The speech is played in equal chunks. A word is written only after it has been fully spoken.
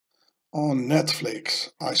On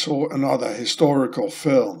Netflix, I saw another historical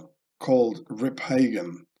film called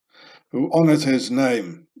Riphagen, who honored his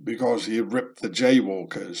name because he ripped the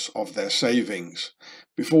jaywalkers of their savings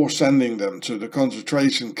before sending them to the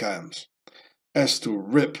concentration camps. As to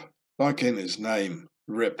rip, like in his name,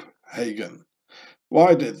 Riphagen.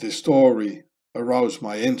 Why did this story arouse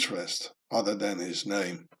my interest other than his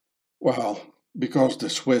name? Well, because the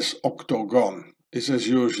Swiss Octogon is as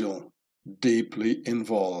usual deeply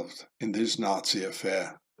involved in this Nazi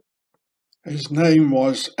affair. His name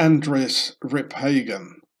was Andries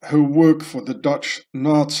Riphagen, who worked for the Dutch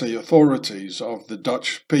Nazi authorities of the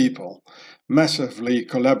Dutch people, massively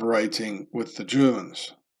collaborating with the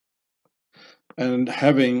Germans, and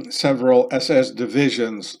having several SS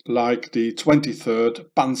divisions like the 23rd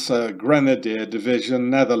Panzer Grenadier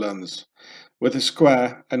Division Netherlands, with a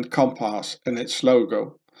square and compass in its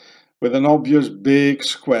logo, with an obvious big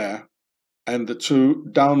square and the two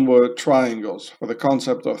downward triangles for the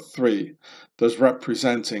concept of three, thus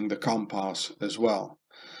representing the compass as well.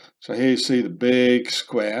 So here you see the big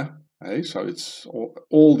square, so it's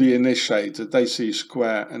all the initiated, they see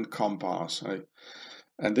square and compass.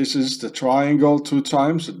 And this is the triangle two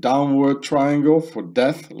times, a downward triangle for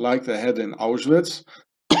death, like they had in Auschwitz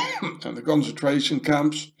and the concentration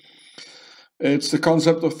camps. It's the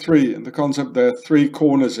concept of three, and the concept there are three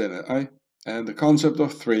corners in it, and the concept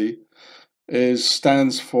of three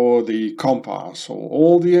stands for the compass. So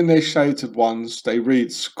all the initiated ones, they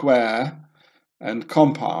read square and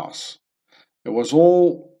compass. It was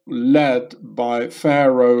all led by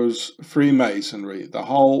Pharaoh's Freemasonry, the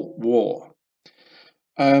whole war.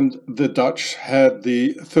 And the Dutch had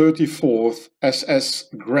the 34th SS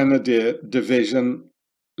Grenadier Division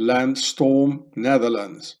Landstorm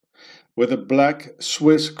Netherlands, with a black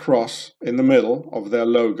Swiss cross in the middle of their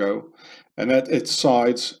logo, and at its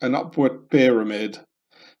sides an upward pyramid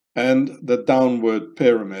and the downward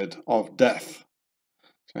pyramid of death.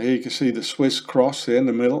 So here you can see the Swiss cross here in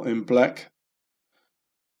the middle in black.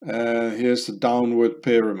 Here's the downward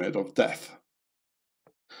pyramid of death.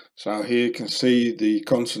 So here you can see the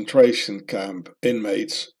concentration camp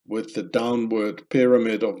inmates with the downward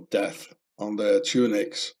pyramid of death on their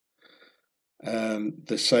tunics, and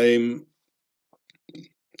the same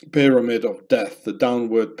pyramid of death, the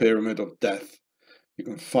downward pyramid of death, you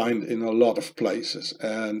can find in a lot of places.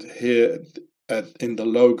 And here in the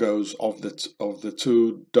logos of the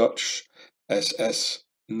two Dutch SS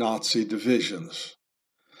Nazi divisions.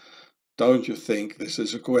 Don't you think this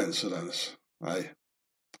is a coincidence?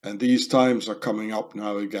 And these times are coming up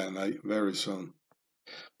now again, very soon.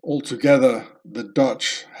 Altogether, the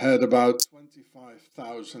Dutch had about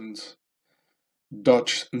 25,000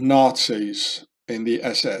 Dutch Nazis in the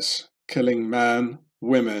SS, killing men,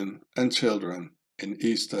 women and children in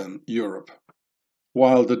Eastern Europe.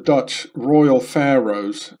 While the Dutch royal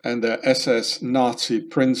pharaohs and their SS Nazi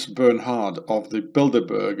Prince Bernhard of the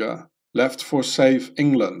Bilderberger left for safe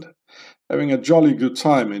England, having a jolly good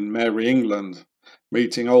time in Merry England,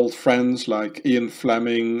 meeting old friends like Ian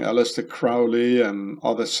Fleming, Aleister Crowley and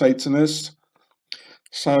other Satanists.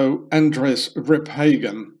 So Andries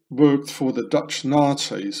Riphagen worked for the Dutch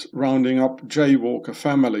Nazis, rounding up jaywalker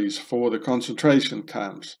families for the concentration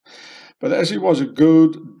camps. But as he was a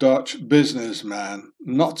good Dutch businessman,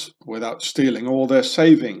 not without stealing all their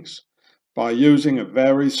savings, by using a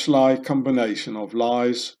very sly combination of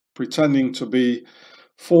lies, pretending to be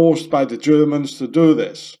forced by the Germans to do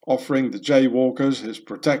this, offering the jaywalkers his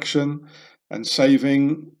protection and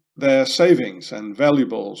saving their savings and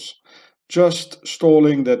valuables, just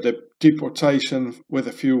stalling their deportation with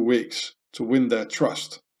a few weeks to win their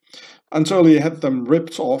trust, until he had them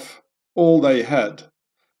ripped off all they had.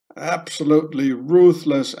 Absolutely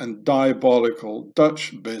ruthless and diabolical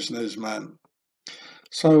Dutch businessman.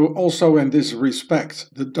 So also in this respect,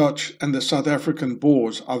 the Dutch and the South African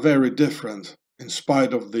Boers are very different, in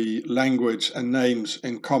spite of the language and names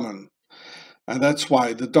in common. And that's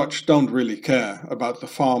why the Dutch don't really care about the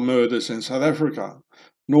farm murders in South Africa,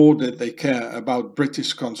 nor did they care about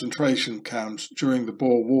British concentration camps during the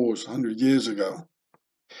Boer Wars 100 years ago.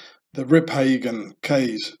 The Riphagen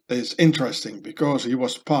case is interesting because he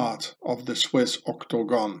was part of the Swiss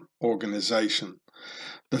Octogon organization,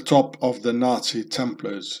 the top of the Nazi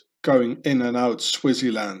Templars, going in and out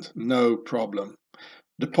SwiSSyland, no problem.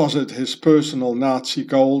 Deposited his personal Nazi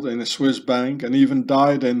gold in a Swiss bank and even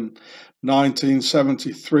died in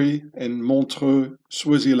 1973 in Montreux,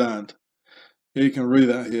 SwiSSyland. You can read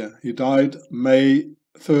that here. He died May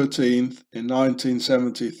 13th in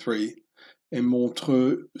 1973 in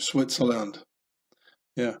Montreux, Switzerland.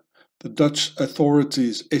 Yeah, The Dutch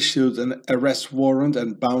authorities issued an arrest warrant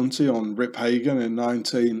and bounty on Riphagen in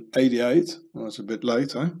 1988. That was a bit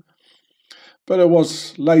late, eh? But it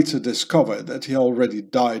was later discovered that he already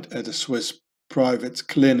died at a Swiss private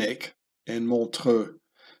clinic in Montreux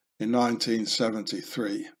in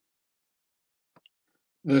 1973.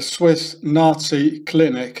 The Swiss Nazi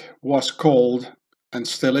clinic was called, and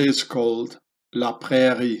still is called, La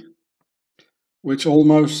Prairie, which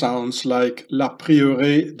almost sounds like La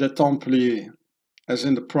Prieuré des Templiers, as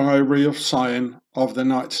in the Priory of Sion of the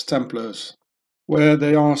Knights Templars, where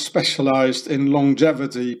they are specialized in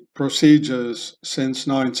longevity procedures since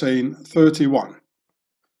 1931,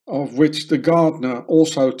 of which the gardener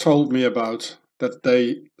also told me about, that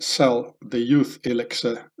they sell the youth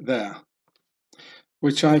elixir there,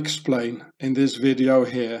 which I explain in this video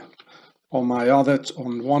here on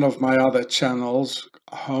one of my other channels,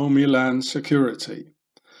 Homeland Security.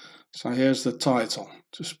 So here's the title,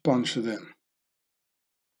 just punch it in.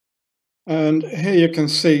 And here you can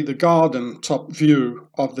see the garden top view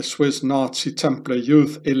of the Swiss Nazi Templar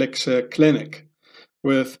Youth Elixir Clinic,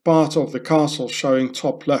 with part of the castle showing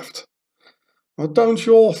top left. Well, don't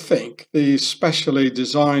you all think the specially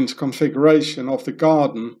designed configuration of the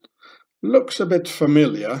garden looks a bit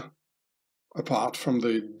familiar, apart from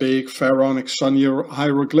the big pharaonic sun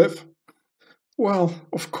hieroglyph? Well,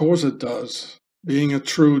 of course it does, being a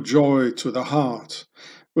true joy to the heart,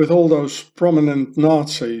 with all those prominent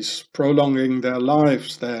Nazis prolonging their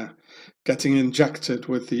lives there, getting injected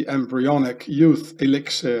with the embryonic youth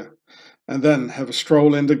elixir, and then have a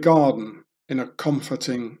stroll in the garden in a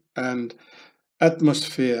comforting and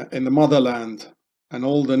atmosphere in the motherland, and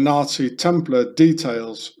all the Nazi Templar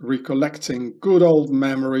details recollecting good old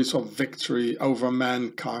memories of victory over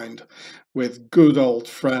mankind with good old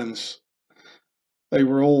friends. They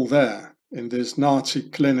were all there in this Nazi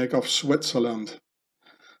clinic of Switzerland.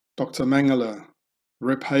 Dr. Mengele,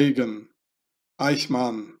 Riphagen,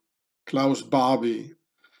 Eichmann, Klaus Barbie,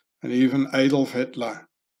 and even Adolf Hitler,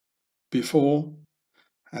 before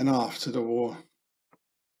and after the war.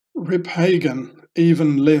 Riphagen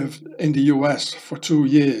even lived in the US for 2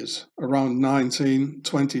 years, around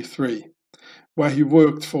 1923, where he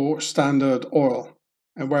worked for Standard Oil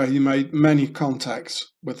and where he made many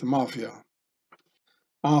contacts with the mafia.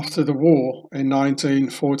 After the war in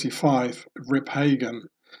 1945, Riphagen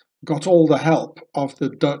got all the help of the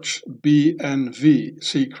Dutch BNV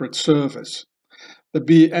Secret Service. The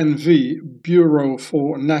BNV, Bureau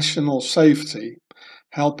for National Safety,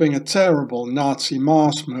 helping a terrible Nazi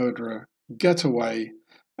mass murderer get away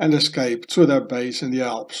and escape to their base in the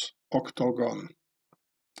Alps, Octogon.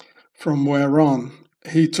 From where on,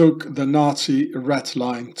 he took the Nazi Red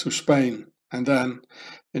Line to Spain and then,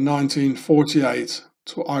 in 1948,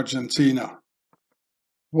 to Argentina,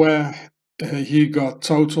 where he got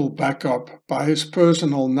total backup by his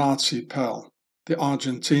personal Nazi pal, the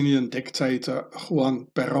Argentinian dictator Juan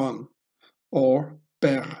Perón, or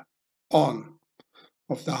Per-On,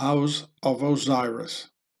 of the House of Osiris.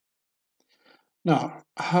 Now,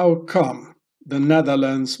 how come the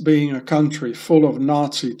Netherlands, being a country full of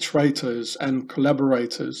Nazi traitors and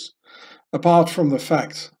collaborators, apart from the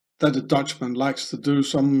fact that a Dutchman likes to do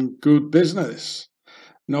some good business,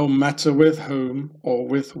 no matter with whom or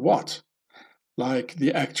with what, like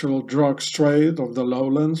the actual drugs trade of the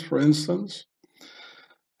lowlands, for instance.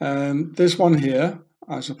 And this one here,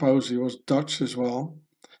 I suppose he was Dutch as well,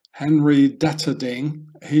 Henry Detterding,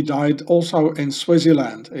 he died also in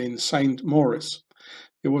SwiSSyland in St. Maurice.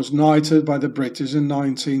 He was knighted by the British in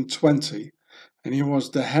 1920, and he was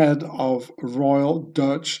the head of Royal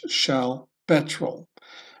Dutch Shell Petrol,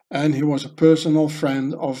 and he was a personal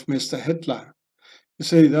friend of Mr. Hitler. You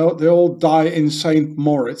see, they all die in St.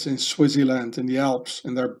 Moritz in SwiSSyland in the Alps,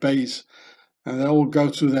 in their base, and they all go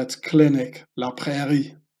to that clinic, La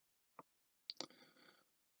Prairie.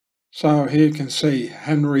 So here you can see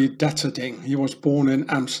Henry Detterding. He was born in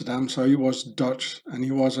Amsterdam, so he was Dutch, and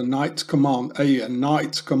he was a knight commander,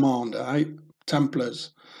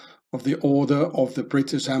 Templars of the Order of the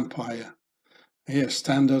British Empire. Here,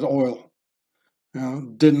 Standard Oil.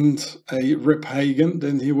 Didn't Riphagen,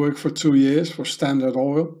 didn't he work for 2 years for Standard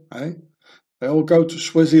Oil? They all go to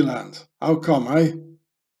SwiSSyland. How come,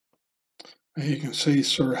 Here you can see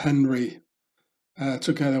Sir Henry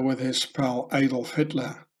together with his pal Adolf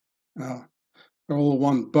Hitler. They're all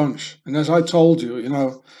one bunch. And as I told you,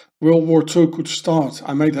 World War II could start.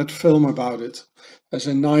 I made that film about it. As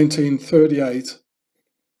in 1938,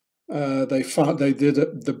 they did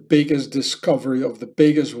the biggest discovery of the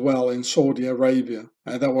biggest well in Saudi Arabia.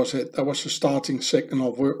 And that was it. That was the starting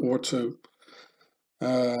signal of World War II.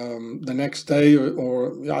 The next day,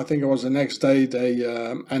 or yeah, I think it was the next day, they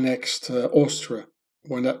annexed Austria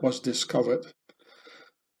when that was discovered.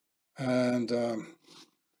 And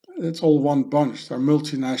it's all one bunch. They're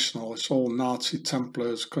multinational. It's all Nazi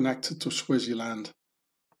Templars connected to SwiSSyland.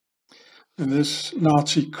 And this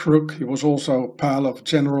Nazi crook, he was also a pal of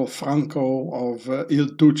General Franco, of Il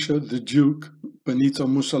Duce, the Duke, Benito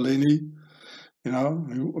Mussolini, you know,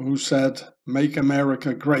 who said, "Make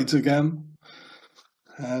America great again."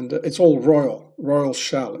 And it's all royal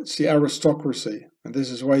shell. It's the aristocracy. And this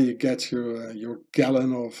is where you get your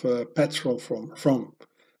gallon of petrol from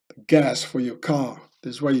the gas for your car.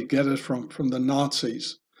 This is where you get it from the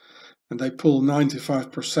Nazis. And they pull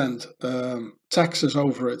 95% taxes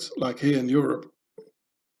over it, like here in Europe.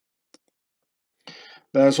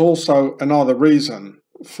 There's also another reason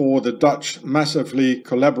for the Dutch massively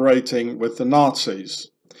collaborating with the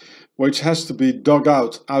Nazis, which has to be dug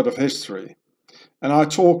out of history. And I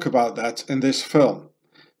talk about that in this film,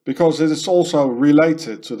 because it is also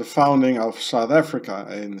related to the founding of South Africa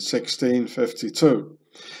in 1652.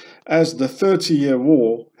 As the 30-Year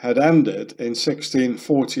War had ended in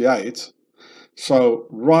 1648, so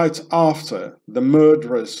right after the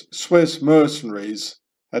murderous Swiss mercenaries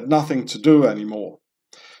had nothing to do anymore.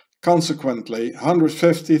 Consequently,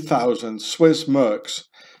 150,000 Swiss mercs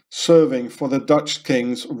serving for the Dutch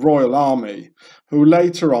king's royal army, who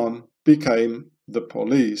later on became the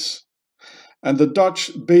police. And the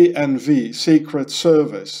Dutch BNV Secret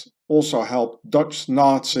Service also helped Dutch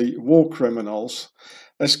Nazi war criminals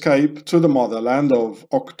escape to the motherland of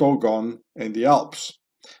Octogon in the Alps,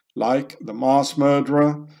 like the mass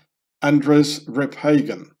murderer Andries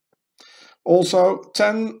Riphagen. Also,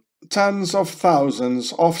 tens of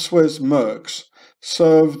thousands of Swiss mercs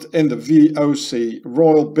served in the VOC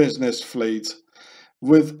Royal Business Fleet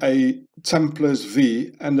with a Templars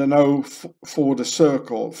V and an O for the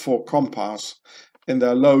circle for compass in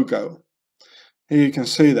their logo. Here you can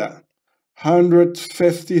see that.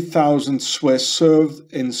 150,000 Swiss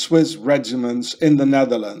served in Swiss regiments in the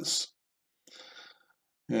Netherlands.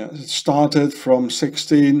 Yeah, it started from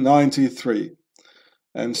 1693.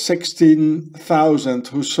 And 16,000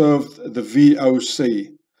 who served the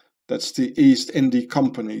VOC, that's the East India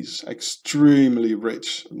Companies, extremely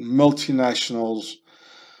rich, multinationals.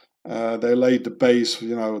 They laid the base,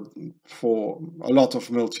 you know, for a lot of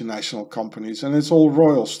multinational companies, and it's all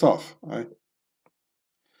royal stuff, right?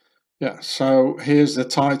 Yeah, so here's the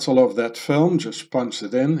title of that film, just punch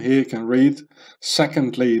it in. Here you can read,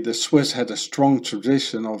 "Secondly, the Swiss had a strong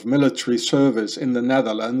tradition of military service in the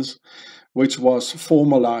Netherlands, which was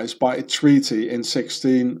formalized by a treaty in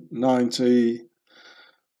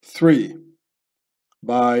 1693.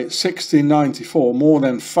 By 1694, more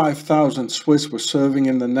than 5,000 Swiss were serving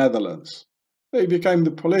in the Netherlands. They became the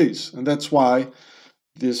police, and that's why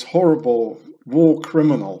this horrible war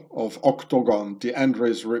criminal of Octogon, the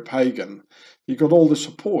Andries Riphagen, he got all the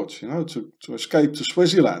support, you know, to escape to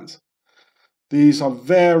SwiSSyland. These are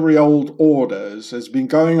very old orders. It's been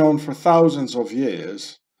going on for thousands of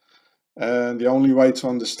years. And the only way to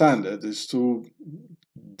understand it is to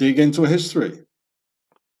dig into history.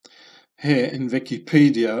 Here in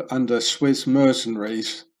Wikipedia, under Swiss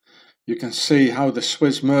mercenaries, you can see how the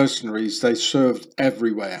Swiss mercenaries, they served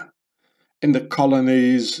everywhere. In the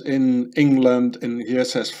colonies, in England, and here it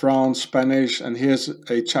says France, Spanish, and here's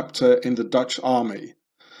a chapter in the Dutch army.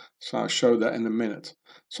 So I'll show that in a minute.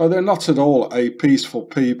 So they're not at all a peaceful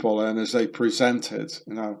people, and as they present it,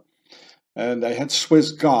 you know. And they had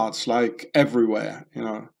Swiss guards like everywhere, you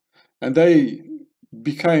know, and they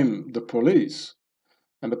became the police.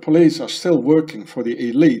 And the police are still working for the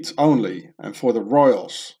elite only and for the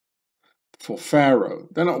royals, for Pharaoh.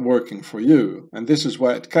 They're not working for you. And this is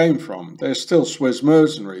where it came from. There's still Swiss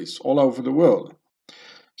mercenaries all over the world.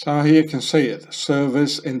 So here you can see it.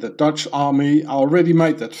 Service in the Dutch army. I already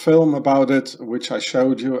made that film about it, which I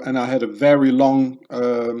showed you. And I had a very long,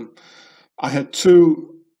 I had two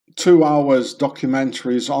hours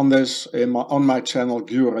documentaries on this on my channel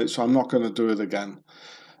G.I.U.R.E.H, so I'm not going to do it again.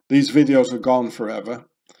 These videos are gone forever,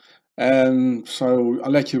 and so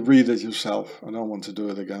I'll let you read it yourself. I don't want to do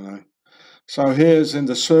it again. So here's in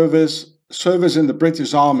the service in the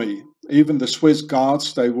British Army. Even the Swiss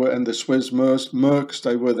guards, they were, and the Swiss mercs,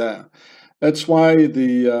 they were there. That's why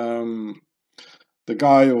the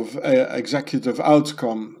guy of executive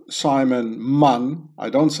outcome, Simon Mann, I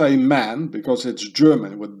don't say man because it's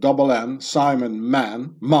German with double N, Simon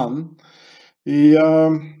Mann, he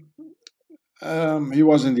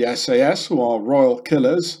was in the SAS, who are royal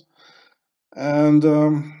killers, and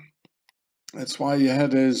that's why he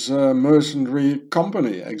had his mercenary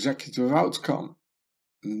company, executive outcome.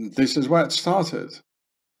 This is where it started.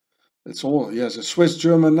 It's all, he has a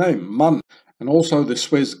Swiss-German name, Mann. And also the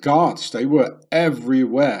Swiss guards, they were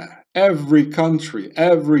everywhere. Every country,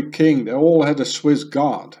 every king, they all had a Swiss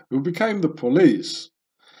guard who became the police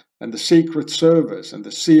and the Secret Service and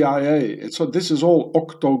the CIA. So this is all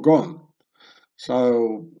Octogon.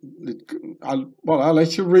 So I'll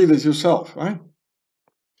let you read it yourself, right?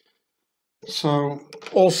 So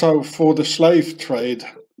also for the slave trade,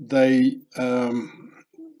 they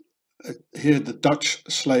here the Dutch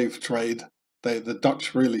slave trade, the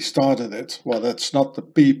Dutch really started it. Well, that's not the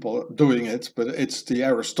people doing it, but it's the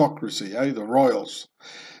aristocracy, the royals,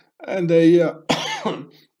 and they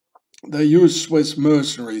they use Swiss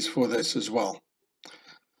mercenaries for this as well.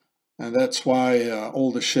 And that's why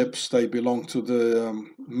all the ships, they belong to the,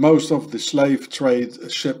 most of the slave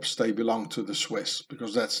trade ships, they belong to the Swiss,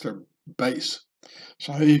 because that's their base.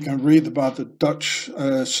 So here you can read about the Dutch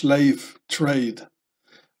slave trade.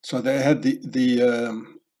 So they had the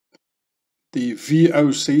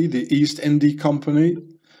VOC, the East India Company,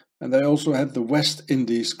 and they also had the West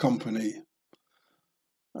Indies Company.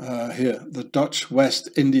 Here, the Dutch West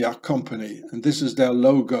India Company, and this is their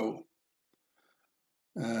logo.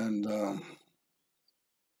 And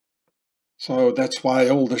so that's why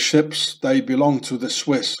all the ships, they belong to the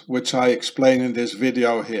Swiss, which I explain in this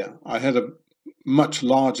video here. I had a much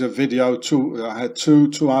larger video too. I had two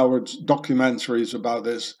 2-hour documentaries about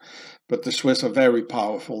this, but the Swiss are very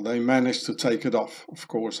powerful. They managed to take it off, of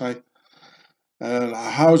course. And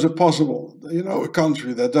how is it possible? You know, a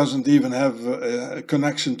country that doesn't even have a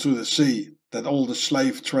connection to the sea, that all the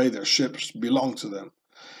slave trader ships belong to them.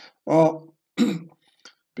 Well,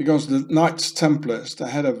 because the Knights Templars, they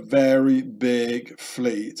had a very big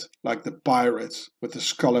fleet, like the pirates with the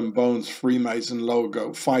skull and bones Freemason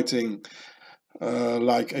logo, fighting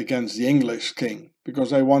like against the English king, because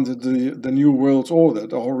they wanted the New World Order,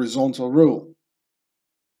 the horizontal rule.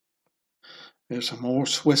 Here's some more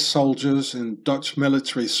Swiss soldiers in Dutch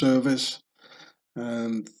military service,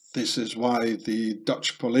 and this is why the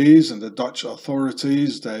Dutch police and the Dutch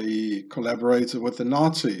authorities, they collaborated with the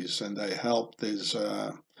Nazis, and they helped this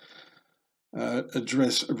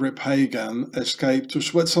address Riphagen escape to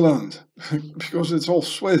Switzerland, because it's all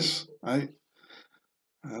Swiss, eh?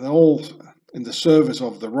 And all in the service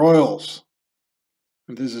of the royals.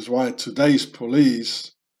 And this is why today's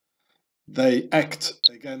police, they act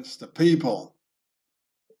against the people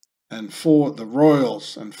and for the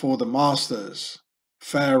royals and for the masters,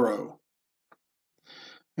 Pharaoh.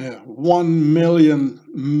 Yeah, 1 million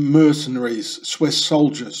mercenaries, Swiss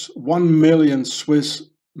soldiers, 1 million Swiss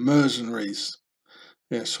mercenaries.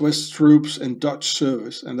 Yeah, Swiss troops in Dutch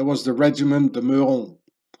service. And there was the regiment de Meuron.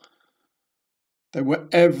 They were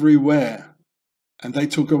everywhere. And they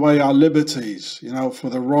took away our liberties, you know, for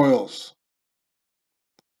the royals.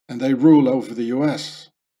 And they rule over the US.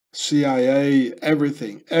 CIA,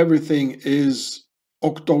 everything. Everything is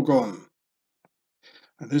Octogon.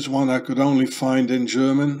 And this one I could only find in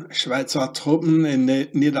German. Schweizer Truppen in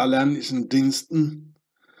Niederländischen Diensten.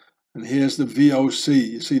 And here's the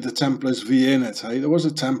VOC. You see the Templars V in it. Hey? There was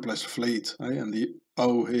a Templars fleet. Hey? And the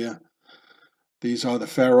O here. These are the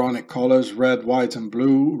pharaonic colors, red, white and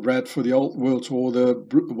blue. Red for the old world order,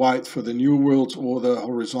 white for the new world order,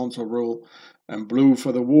 horizontal rule, and blue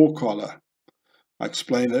for the war color. I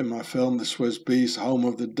explained it in my film, The Swiss Beast, Home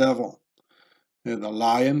of the Devil. Yeah, the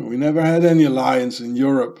lion. We never had any lions in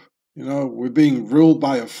Europe. You know, we're being ruled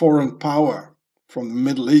by a foreign power from the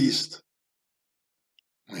Middle East.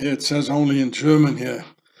 Here it says only in German here.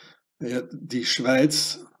 Die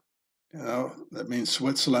Schweiz, you know, that means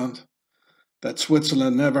Switzerland. That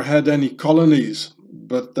Switzerland never had any colonies,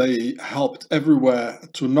 but they helped everywhere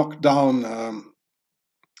to knock down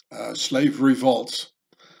slave revolts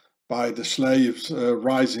by the slaves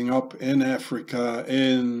rising up in Africa,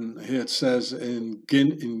 here it says in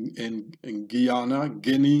Guyana,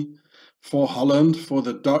 Guinea, for Holland, for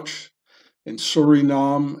the Dutch, in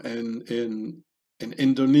Suriname, and in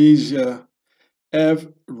Indonesia,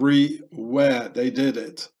 everywhere they did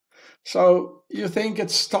it. So you think it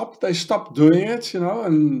stopped, they stopped doing it, you know,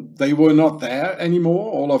 and they were not there anymore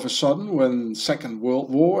all of a sudden when Second World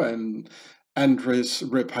War and Andries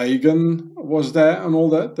Riphagen was there and all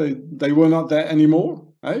that. They were not there anymore,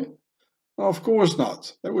 eh? Well, of course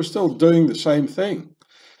not. They were still doing the same thing.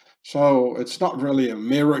 So it's not really a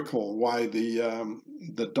miracle why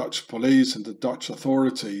the Dutch police and the Dutch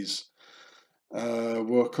authorities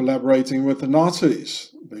were collaborating with the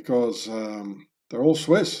Nazis, because they're all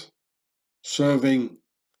Swiss, serving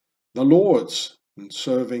the lords and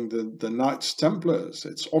serving the Knights Templars.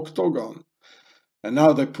 It's Octogon. And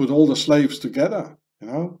now they put all the slaves together, you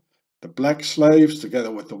know. The black slaves, together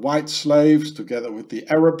with the white slaves, together with the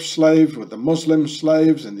Arab slaves, with the Muslim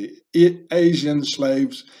slaves and the Asian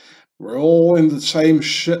slaves. We're all in the same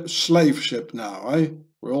slave ship now, eh?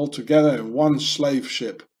 We're all together in one slave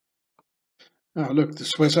ship. Now look, the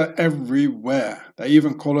Swiss are everywhere. They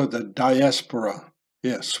even call it the diaspora.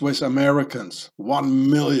 Yeah, Swiss Americans, 1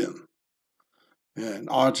 million. Yeah, in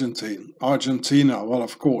Argentina, well,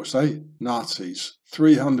 of course, eh? Nazis,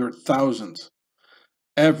 300,000.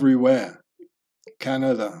 Everywhere.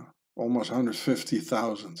 Canada, almost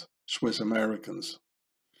 150,000 Swiss Americans.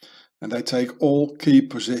 And they take all key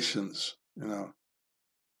positions, you know,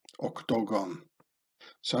 Octogon.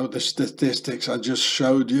 So the statistics I just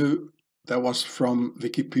showed you, that was from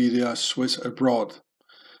Wikipedia Swiss Abroad.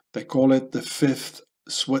 They call it the 5th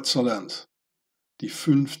Switzerland, die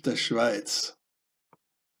 5. Schweiz.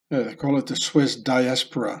 Yeah, they call it the Swiss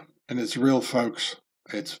diaspora, and it's real, folks.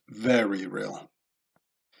 It's very real.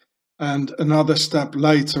 And another step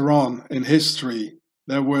later on in history,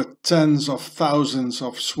 there were tens of thousands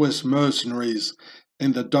of Swiss mercenaries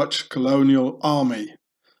in the Dutch colonial army,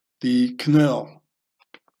 the KNIL,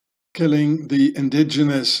 killing the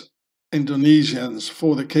indigenous Indonesians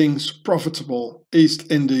for the King's profitable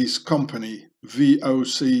East Indies Company,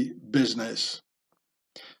 VOC, business.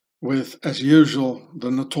 With, as usual,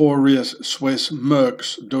 the notorious Swiss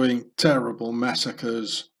mercs doing terrible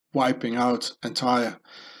massacres, wiping out entire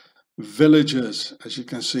villages, as you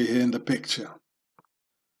can see here in the picture.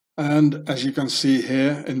 And as you can see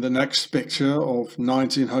here in the next picture of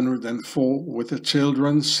 1904, with the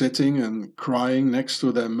children sitting and crying next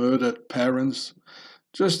to their murdered parents,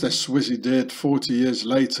 just as Swissy did 40 years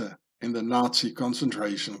later in the Nazi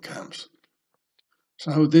concentration camps.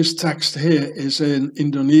 So this text here is in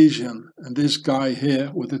Indonesian, and this guy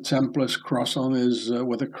here with the Templar's cross on his,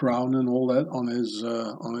 with a crown and all that on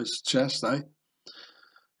his chest, eh?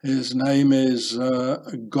 His name is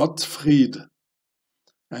Gottfried,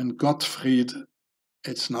 and Gottfried,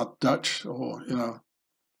 it's not Dutch, or you know,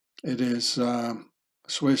 it is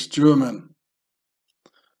Swiss German.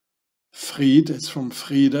 Fried, it's from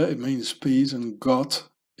Friede, it means peace, and Gott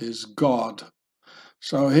is God.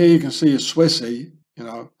 So here you can see a Swissy, you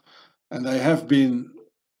know, and they have been,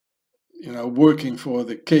 you know, working for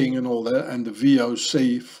the king and all that, and the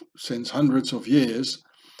VOC since hundreds of years.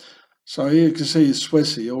 So here you can see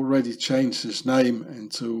Swissy already changed his name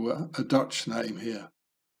into a Dutch name here.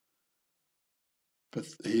 But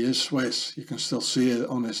he is Swiss, you can still see it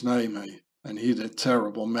on his name, eh? And he did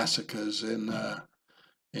terrible massacres in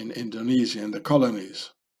Indonesia, in the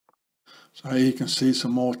colonies. So here you can see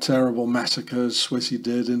some more terrible massacres Swissy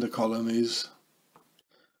did in the colonies.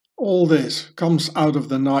 All this comes out of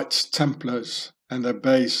the Knights Templars and their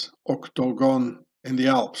base Octogon in the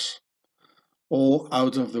Alps, all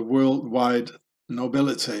out of the worldwide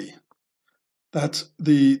nobility. That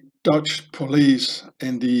the Dutch police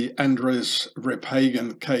in the Andries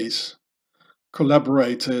Riphagen case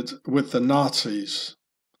collaborated with the Nazis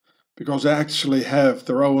because they actually have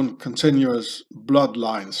their own continuous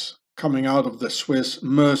bloodlines coming out of the Swiss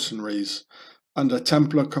mercenaries under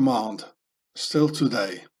Templar command still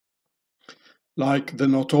today. Like the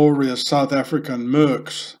notorious South African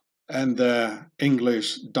mercs and their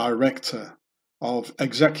English director of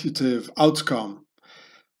executive outcome,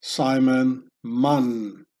 Simon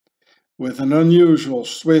Mann, with an unusual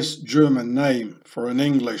Swiss-German name for an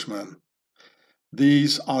Englishman.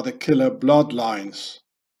 These are the killer bloodlines.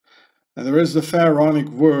 And there is the pharaonic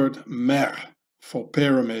word mer for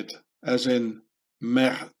pyramid, as in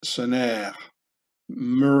mercenaire,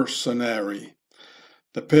 mercenary.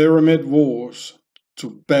 The pyramid wars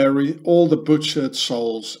to bury all the butchered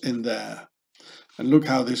souls in there. And look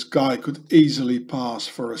how this guy could easily pass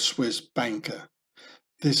for a Swiss banker.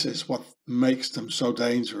 This is what makes them so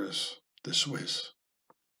dangerous, the Swiss.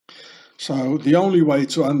 So the only way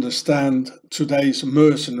to understand today's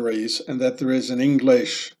mercenaries, and that there is an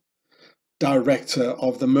English director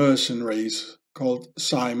of the mercenaries called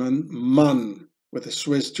Simon Mann with a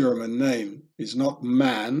Swiss-German name. He's not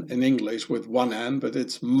man in English with one N, but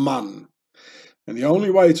it's Mann. And the only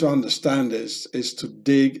way to understand this is to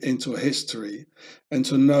dig into history and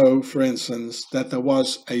to know, for instance, that there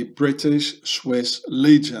was a British-Swiss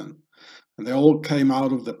Legion, and they all came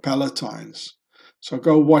out of the Palatines. So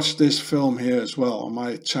go watch this film here as well on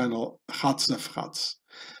my channel, Gatzefratz,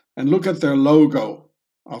 and look at their logo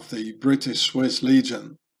of the British-Swiss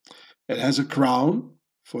Legion. It has a crown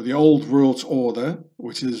for the old world's order,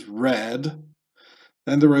 which is red.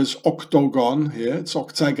 Then there is Octogon here, it's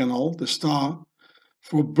octagonal, the star.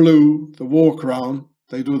 For blue, the war crown,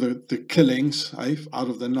 they do the killings out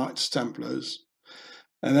of the Knights Templars.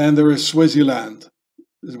 And then there is SwiSSyland,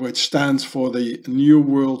 which stands for the New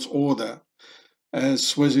World Order, as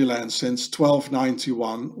SwiSSyland since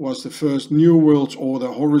 1291 was the first New World Order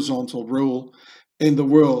horizontal rule in the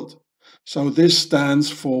world. So this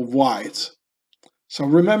stands for white. So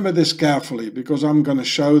remember this carefully, because I'm going to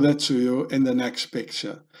show that to you in the next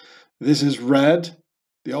picture. This is red,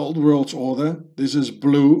 the old world order. This is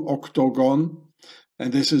blue, Octogon.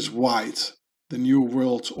 And this is white, the new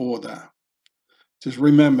world order. Just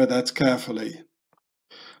remember that carefully.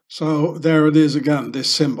 So there it is again,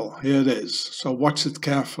 this symbol. Here it is. So watch it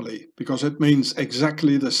carefully, because it means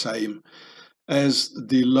exactly the same as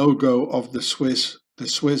the logo of the Swiss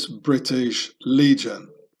British Legion.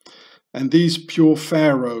 And these pure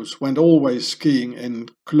pharaohs went always skiing in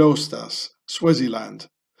Kloosters, SwiSSyland,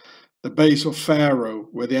 the base of Pharaoh,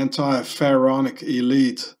 where the entire pharaonic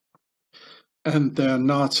elite and their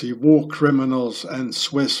Nazi war criminals and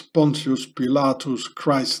Swiss Pontius Pilatus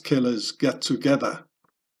Christ killers get together.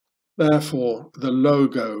 Therefore, the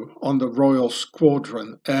logo on the Royal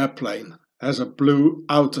Squadron airplane has a blue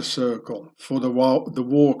outer circle for the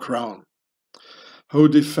war crown, who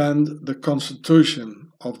defend the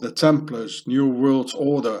constitution of the Templars' New World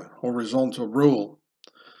Order horizontal rule,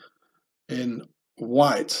 in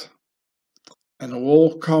white, and who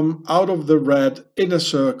all come out of the red inner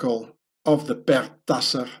circle of the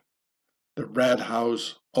Pertasser, the Red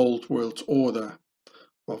House Old World Order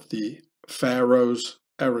of the Pharaoh's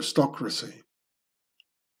aristocracy.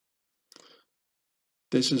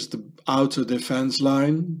 This is the outer defense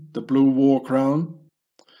line, the blue war crown.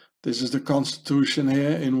 This is the constitution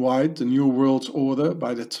here in white, the New World Order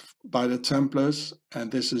by the Templars,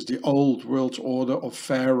 and this is the Old World Order of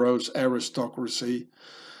Pharaoh's aristocracy,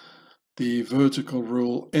 the vertical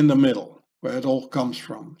rule in the middle, where it all comes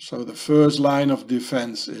from. So the first line of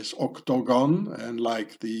defense is Octogon, and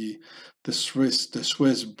like the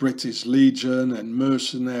Swiss British Legion and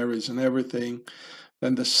mercenaries and everything.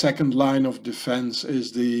 Then the second line of defense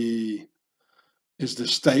is the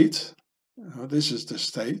state. This is the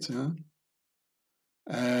state, yeah?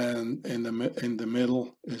 And in the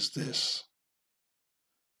middle is this,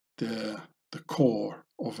 the core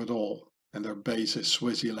of it all, and their base is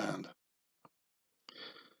SwiSSyland.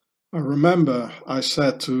 I remember I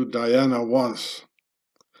said to Diana once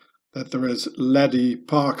that there is Lady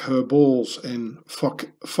Park her balls in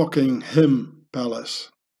fucking him palace,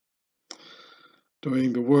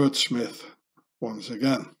 doing the wordsmith once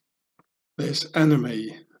again. This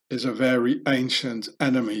enemy is a very ancient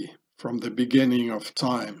enemy from the beginning of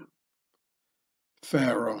time,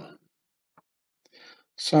 Pharaoh.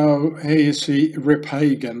 So here you see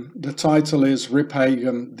Riphagen. The title is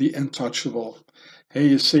Riphagen the Untouchable. Here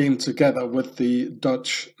you see him together with the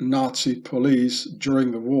Dutch Nazi police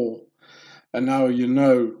during the war. And now you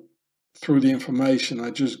know, through the information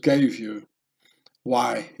I just gave you,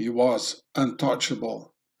 why he was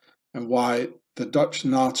untouchable and why the Dutch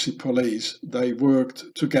Nazi police, they worked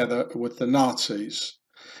together with the Nazis,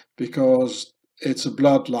 because it's a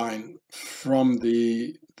bloodline from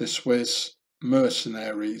the Swiss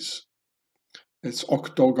mercenaries. It's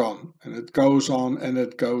Octogon, and it goes on and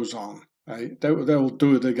it goes on. Right? They will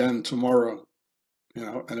do it again tomorrow, you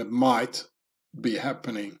know, and it might be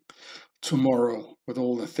happening tomorrow with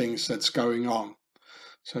all the things that's going on.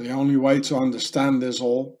 So the only way to understand this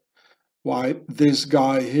all, why this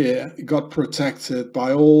guy here got protected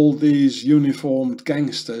by all these uniformed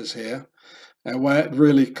gangsters here, and where it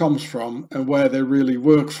really comes from and where they really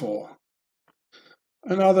work for.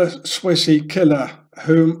 Another Swissy killer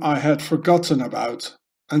whom I had forgotten about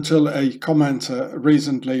until a commenter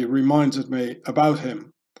recently reminded me about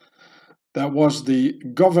him. That was the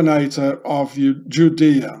governor of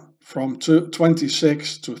Judea from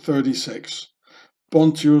 26 to 36,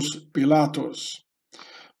 Pontius Pilatus,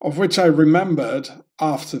 of which I remembered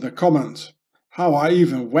after the comment how I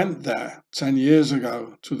even went there 10 years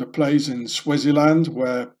ago to the place in SwiSSyland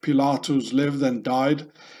where Pilatus lived and died,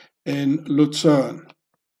 in Lucerne.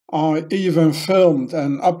 I even filmed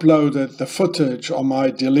and uploaded the footage on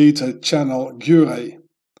my deleted channel G.I.U.R.E.H.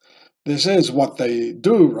 This is what they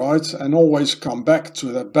do, right? And always come back to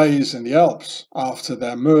their base in the Alps after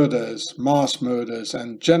their murders, mass murders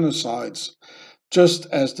and genocides, just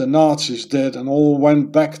as the Nazis did and all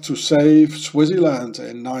went back to save SwiSSyland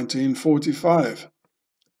in 1945.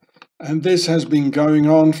 And this has been going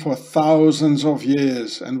on for thousands of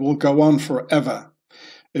years and will go on forever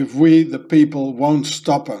if we, the people, won't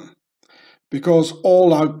stop them. Because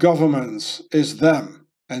all our governments is them,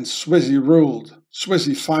 and Swissy ruled,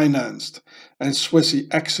 Swissy financed, and Swissy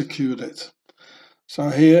executed.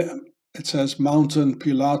 So here it says Mountain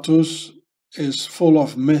Pilatus is full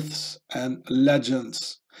of myths and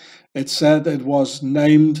legends, It said it was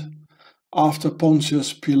named after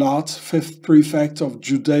Pontius Pilate, 5th prefect of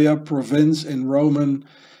Judea province in Roman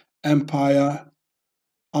Empire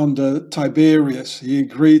under Tiberius. He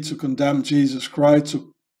agreed to condemn Jesus Christ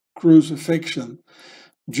to crucifixion.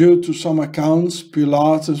 Due to some accounts,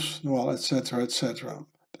 Pilatus, well, etc., etc.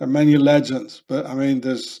 There are many legends, but I mean,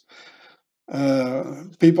 there's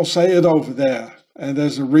people say it over there, and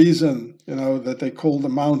there's a reason, you know, that they call the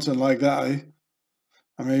mountain like that. Eh?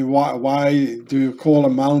 I mean, why do you call a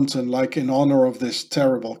mountain like in honor of this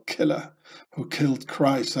terrible killer who killed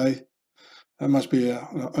Christ? Eh? There must be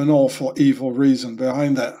an awful evil reason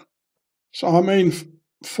behind that. So I mean,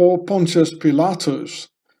 for Pontius Pilatus,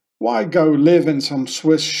 why go live in some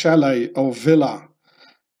Swiss chalet or villa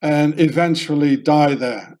and eventually die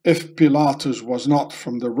there if Pilatus was not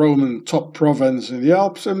from the Roman top province in the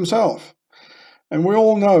Alps himself? And we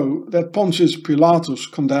all know that Pontius Pilatus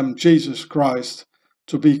condemned Jesus Christ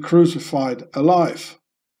to be crucified alive.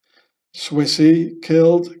 Swissy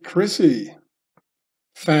killed Chrissy.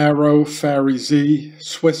 Pharaoh, Pharisee,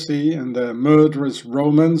 Swissy and the murderous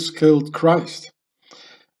Romans killed Christ,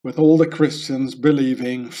 with all the Christians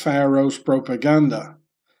believing Pharaoh's propaganda,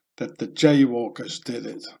 that the jaywalkers did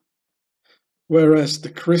it. Whereas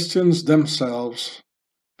the Christians themselves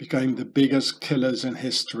became the biggest killers in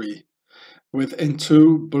history, within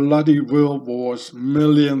 2 bloody world wars,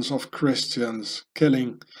 millions of Christians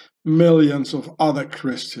killing millions of other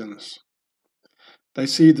Christians. They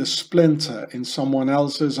see the splinter in someone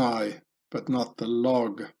else's eye, but not the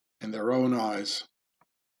log in their own eyes.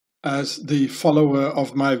 As the follower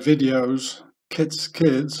of my videos,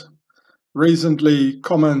 Kids, recently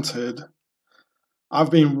commented,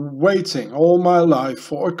 I've been waiting all my life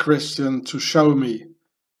for a Christian to show me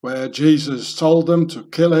where Jesus told them to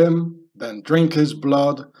kill him, then drink his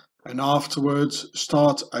blood, and afterwards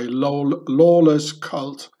start a lawless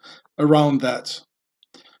cult around that.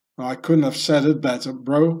 I couldn't have said it better,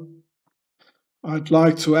 bro. I'd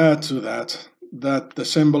like to add to that the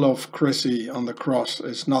symbol of Chrissy on the cross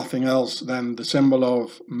is nothing else than the symbol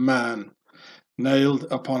of man nailed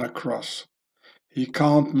upon a cross. He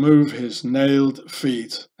can't move his nailed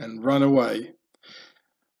feet and run away.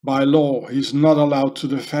 By law, he's not allowed to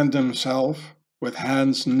defend himself with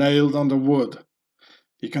hands nailed on the wood.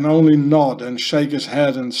 He can only nod and shake his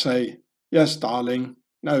head and say, yes, darling,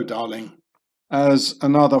 no, darling. As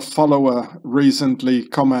another follower recently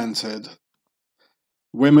commented,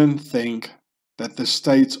 women think that the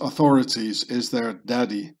state authorities is their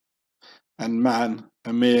daddy and man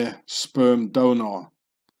a mere sperm donor.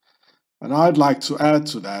 And I'd like to add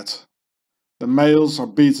to that, the males are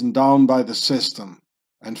beaten down by the system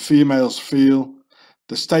and females feel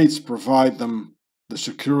the states provide them the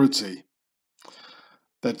security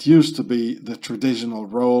that used to be the traditional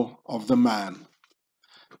role of the man.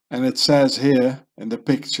 And it says here in the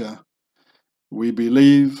picture, we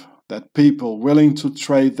believe that people willing to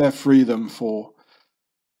trade their freedom for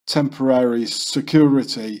temporary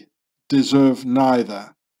security deserve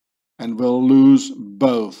neither and will lose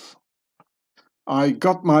both. I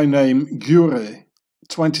got my name G.I.U.R.E.H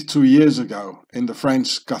 22 years ago in the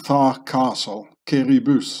French Cathar castle,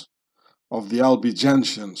 Quiribus, of the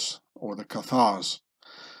Albigensians, or the Cathars,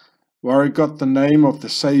 where I got the name of the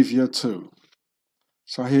Savior too.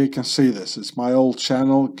 So here you can see this, it's my old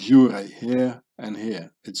channel, G.I.U.R.E.H, here and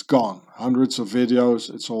here. It's gone, hundreds of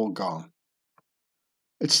videos, it's all gone.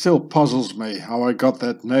 It still puzzles me how I got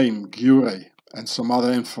that name, G.I.U.R.E.H, and some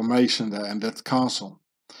other information there in that castle.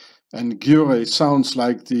 And G.I.U.R.E.H sounds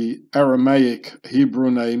like the Aramaic Hebrew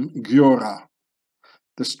name G.I.U.R.A,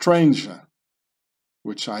 the stranger,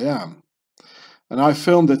 which I am. And I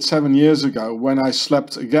filmed it 7 years ago when I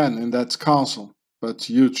slept again in that castle, but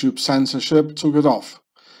YouTube censorship took it off,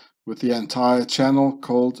 with the entire channel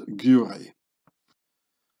called G.I.U.R.E.H.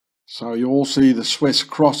 So you all see the Swiss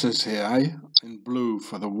crosses here, eh? In blue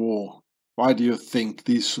for the war. Why do you think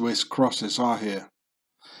these Swiss crosses are here?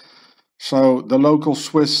 So the local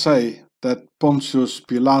Swiss say that Pontius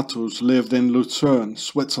Pilatus lived in Lucerne,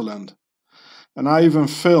 Switzerland. And I even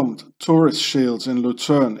filmed tourist shields in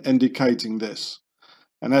Lucerne indicating this.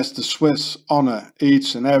 And as the Swiss honor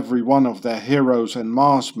each and every one of their heroes and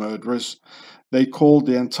mass murderers, they called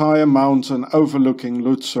the entire mountain overlooking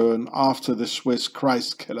Lucerne after the Swiss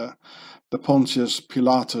Christ killer, the Pontius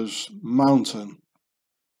Pilatus mountain,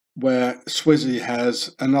 where Swissy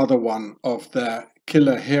has another one of their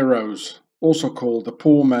killer heroes, also called the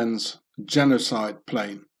Poor Man's Genocide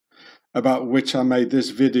Plane, about which I made this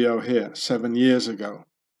video here 7 years ago.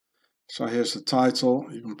 So here's the title,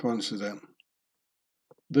 you can punch it in.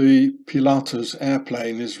 The Pilatus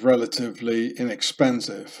airplane is relatively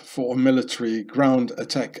inexpensive for a military ground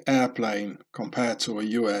attack airplane compared to a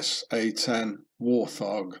US A-10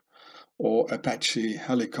 Warthog or Apache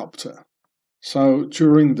helicopter. So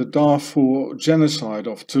during the Darfur genocide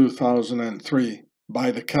of 2003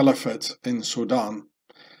 by the Caliphate in Sudan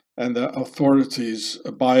and the authorities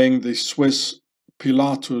buying the Swiss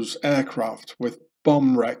Pilatus aircraft with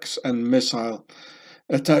bomb racks and missile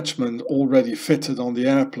attachment already fitted on the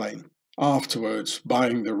airplane, afterwards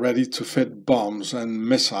buying the ready-to-fit bombs and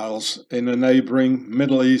missiles in a neighboring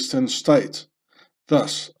Middle Eastern state,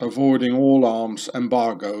 thus avoiding all arms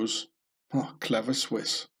embargoes. Oh, clever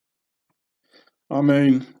Swiss. I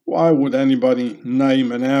mean, why would anybody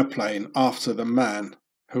name an airplane after the man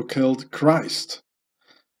who killed Christ?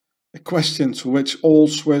 A question to which all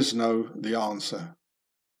Swiss know the answer.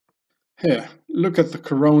 Here, look at the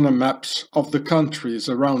corona maps of the countries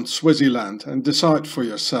around SwiSSyland and decide for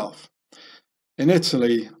yourself. In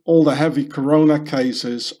Italy, all the heavy corona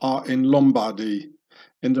cases are in Lombardy,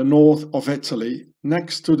 in the north of Italy,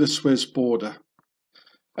 next to the Swiss border.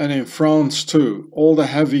 And in France too, all the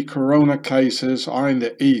heavy corona cases are in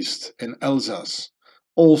the east, in Alsace,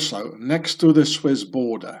 also next to the Swiss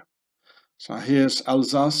border. So here's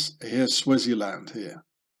Alsace, here's SwiSSyland here.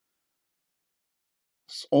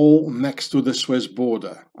 It's all next to the Swiss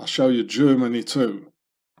border. I'll show you Germany too.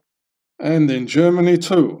 And in Germany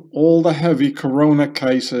too, all the heavy corona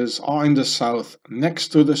cases are in the south, next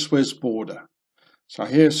to the Swiss border. So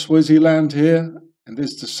here's SwiSSyland here, and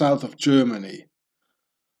this is the south of Germany.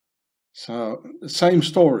 So the same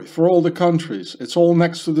story for all the countries. It's all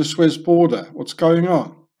next to the Swiss border. What's going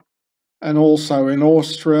on? And also in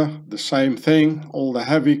Austria, the same thing. All the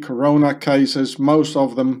heavy corona cases, most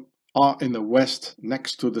of them are in the west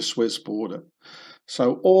next to the Swiss border.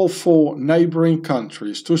 So all four neighboring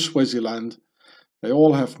countries to SwiSSyland, they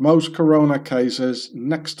all have most corona cases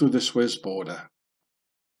next to the Swiss border.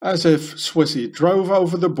 As if Swissy drove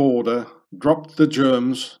over the border, dropped the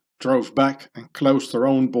germs, drove back and closed their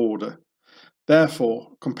own border.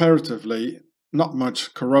 Therefore, comparatively, not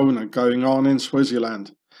much corona going on in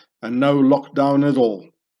SwiSSyland and no lockdown at all.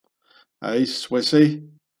 Hey, Swissy?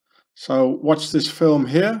 So watch this film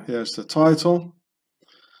here. Here's the title.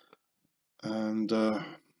 And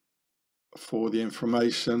for the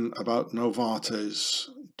information about Novartis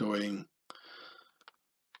doing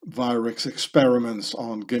G.I.U.R.E.H experiments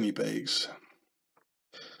on guinea pigs.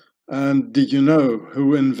 And did you know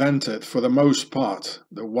who invented, for the most part,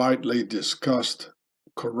 the widely discussed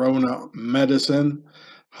corona medicine,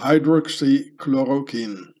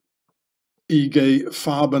 hydroxychloroquine?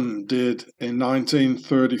 G.I.U.R.E.H did in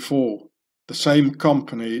 1934, the same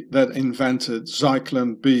company that invented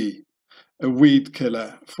Zyklon B, a weed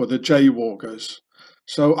killer for the jaywalkers.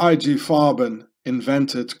 So G.I.U.R.E.H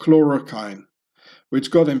invented chloroquine,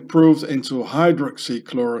 which got improved into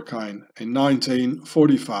hydroxychloroquine in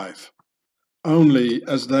 1945. Only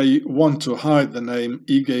as they want to hide the name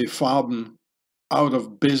G.I.U.R.E.H out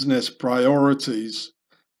of business priorities,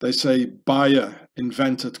 they say Bayer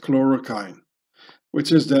invented chloroquine,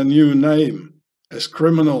 which is their new name, as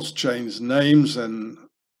criminals change names and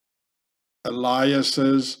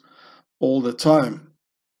aliases all the time,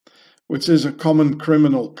 which is a common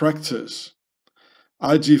criminal practice.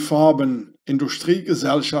 G.I.U.R.E.H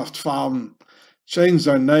Industriegesellschaft Farben changed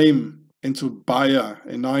their name into Bayer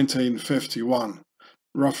in 1951,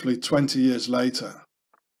 roughly 20 years later.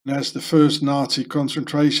 And as the first Nazi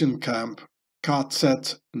concentration camp,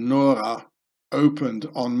 KZ Nora, opened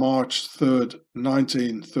on March 3,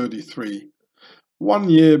 1933, 1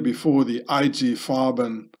 year before the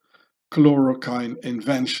G.I.U.R.E.H chloroquine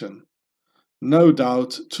invention. No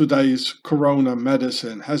doubt today's corona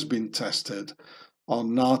medicine has been tested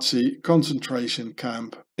on Nazi concentration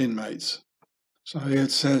camp inmates. So here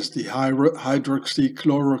it says the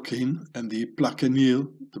hydroxychloroquine and the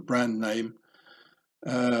Plaquenil, the brand name.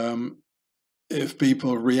 If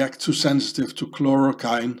people react too sensitive to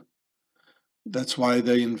chloroquine, that's why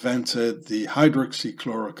they invented the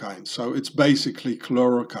hydroxychloroquine. So it's basically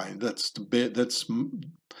chloroquine. That's the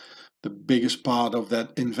biggest part of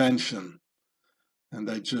that invention. And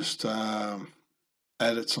they just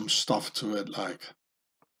added some stuff to it, like.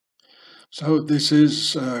 So this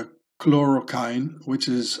is chloroquine, which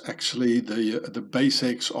is actually the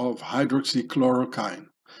basics of hydroxychloroquine.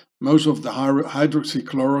 Most of the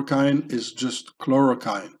hydroxychloroquine is just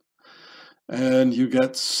chloroquine. And you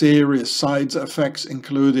get serious side effects,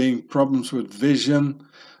 including problems with vision,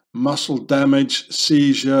 muscle damage,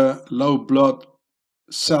 seizure, low blood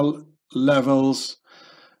cell levels,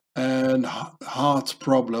 and heart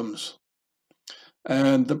problems.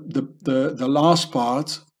 And the last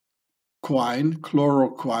part, quine,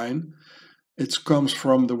 chloroquine, it comes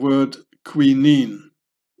from the word quinine,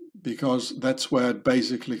 because that's where it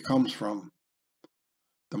basically comes from,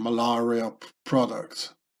 the malaria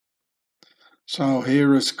product. So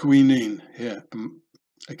here is quinine here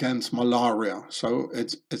against malaria. So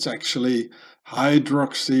it's actually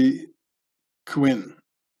hydroxyquin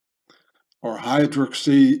or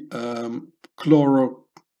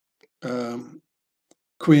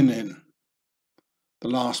hydroxychloroquine. The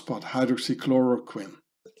last part, hydroxychloroquine.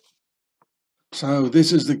 So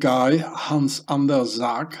this is the guy, Hans Anders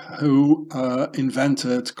Zach, who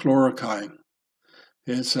invented chloroquine.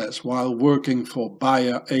 Here it says, while working for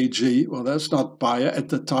Bayer AG, well, that's not Bayer. At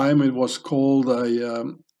the time, it was called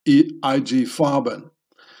G.I.U.R.E.H.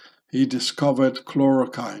 He discovered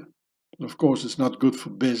chloroquine. But of course, it's not good for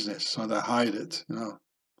business, so they hide it, you know,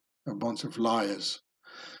 a bunch of liars.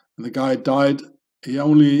 And the guy died. He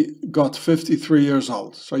only got 53 years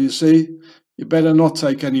old. So you see, you better not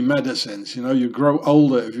take any medicines. You know, you grow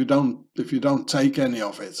older if you don't take any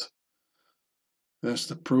of it. That's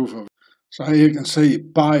the proof of it. So here you can see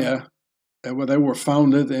Bayer, they were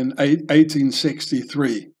founded in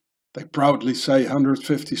 1863. They proudly say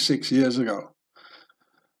 156 years ago.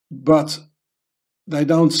 But they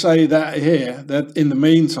don't say that here, that in the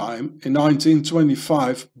meantime, in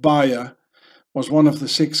 1925, Bayer was one of the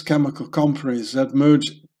 6 chemical companies that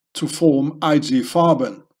merged to form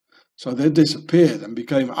IG-Farben. So they disappeared and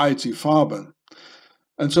became IG-Farben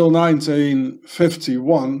until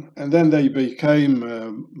 1951, and then they became,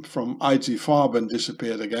 from IG-Farben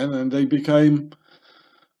disappeared again, and they became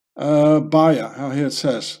Bayer. Here it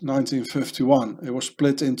says 1951. It was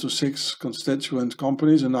split into 6 constituent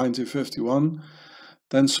companies in 1951,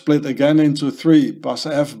 then split again into 3,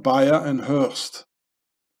 BASF, Bayer and Hearst.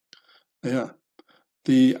 Yeah.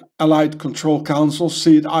 The Allied Control Council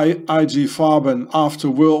seized IG-Farben after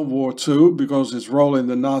World War II because its role in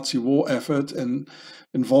the Nazi war effort and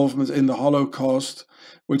involvement in the Holocaust,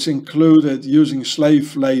 which included using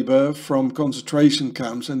slave labor from concentration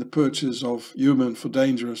camps and the purchase of human for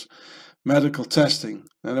dangerous medical testing.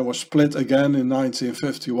 And it was split again in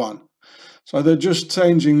 1951. So they're just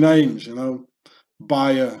changing names, you know.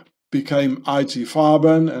 Bayer became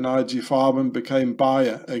IG-Farben and IG-Farben became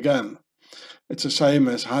Bayer again. It's the same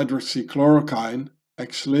as hydroxychloroquine,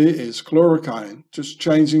 actually is chloroquine, just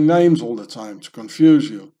changing names all the time to confuse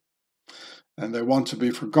you. And they want to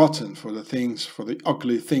be forgotten for the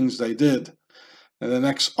ugly things they did. And the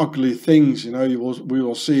next ugly things, you know, we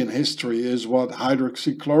will see in history is what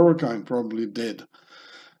hydroxychloroquine probably did,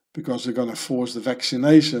 because they're going to force the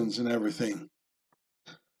vaccinations and everything.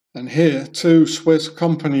 And here, 2 Swiss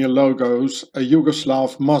company logos a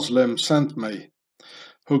Yugoslav Muslim sent me,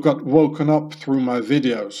 who got woken up through my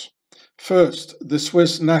videos. First, the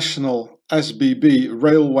Swiss National SBB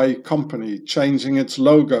Railway Company changing its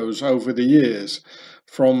logos over the years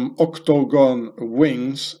from Octogon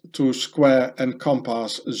wings to square and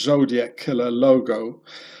compass Zodiac Killer logo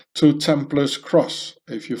to Templar's cross,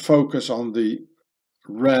 if you focus on the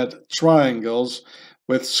red triangles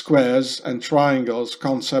with squares and triangles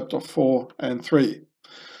concept of 4 and 3.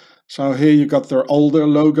 So here you got their older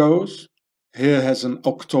logos. Here has an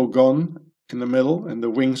octagon in the middle and the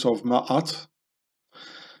wings of Ma'at.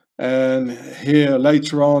 And here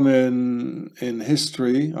later on in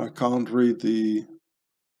history, I can't read the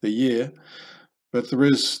year, but there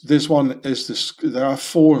is, this one is there are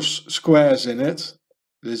 4 squares in it.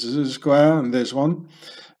 This is a square and this one.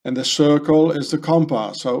 And the circle is the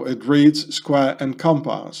compass. So it reads square and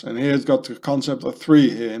compass. And here it's got the concept of 3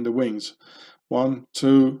 here in the wings. 1,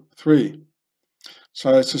 2, 3.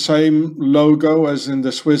 So it's the same logo as in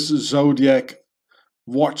the Swiss Zodiac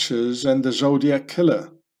watches and the Zodiac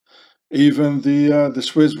Killer. Even the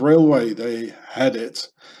Swiss Railway, they had it.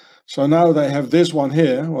 So now they have this one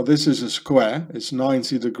here. Well, this is a square. It's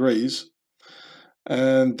 90 degrees.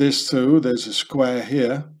 And this too, there's a square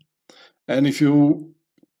here. And if you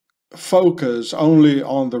focus only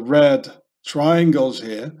on the red triangles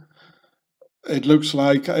here, it looks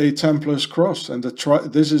like a Templar's cross. And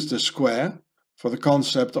this is the square for the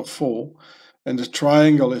concept of 4, and the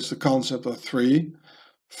triangle is the concept of 3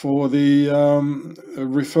 for the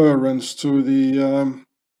reference to the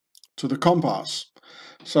compass.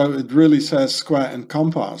 So it really says square and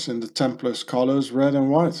compass in the Templar's colors, red and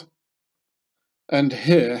white. And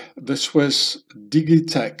here the Swiss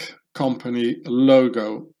Digitech company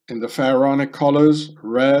logo in the pharaonic colors,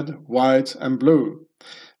 red, white and blue,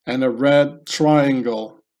 and a red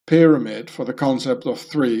triangle pyramid for the concept of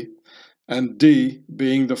 3, and D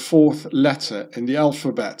being the 4th letter in the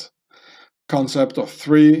alphabet. concept of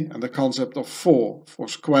 3 and the concept of 4 for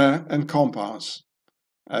square and compass.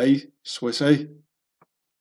 Hey, Swissy.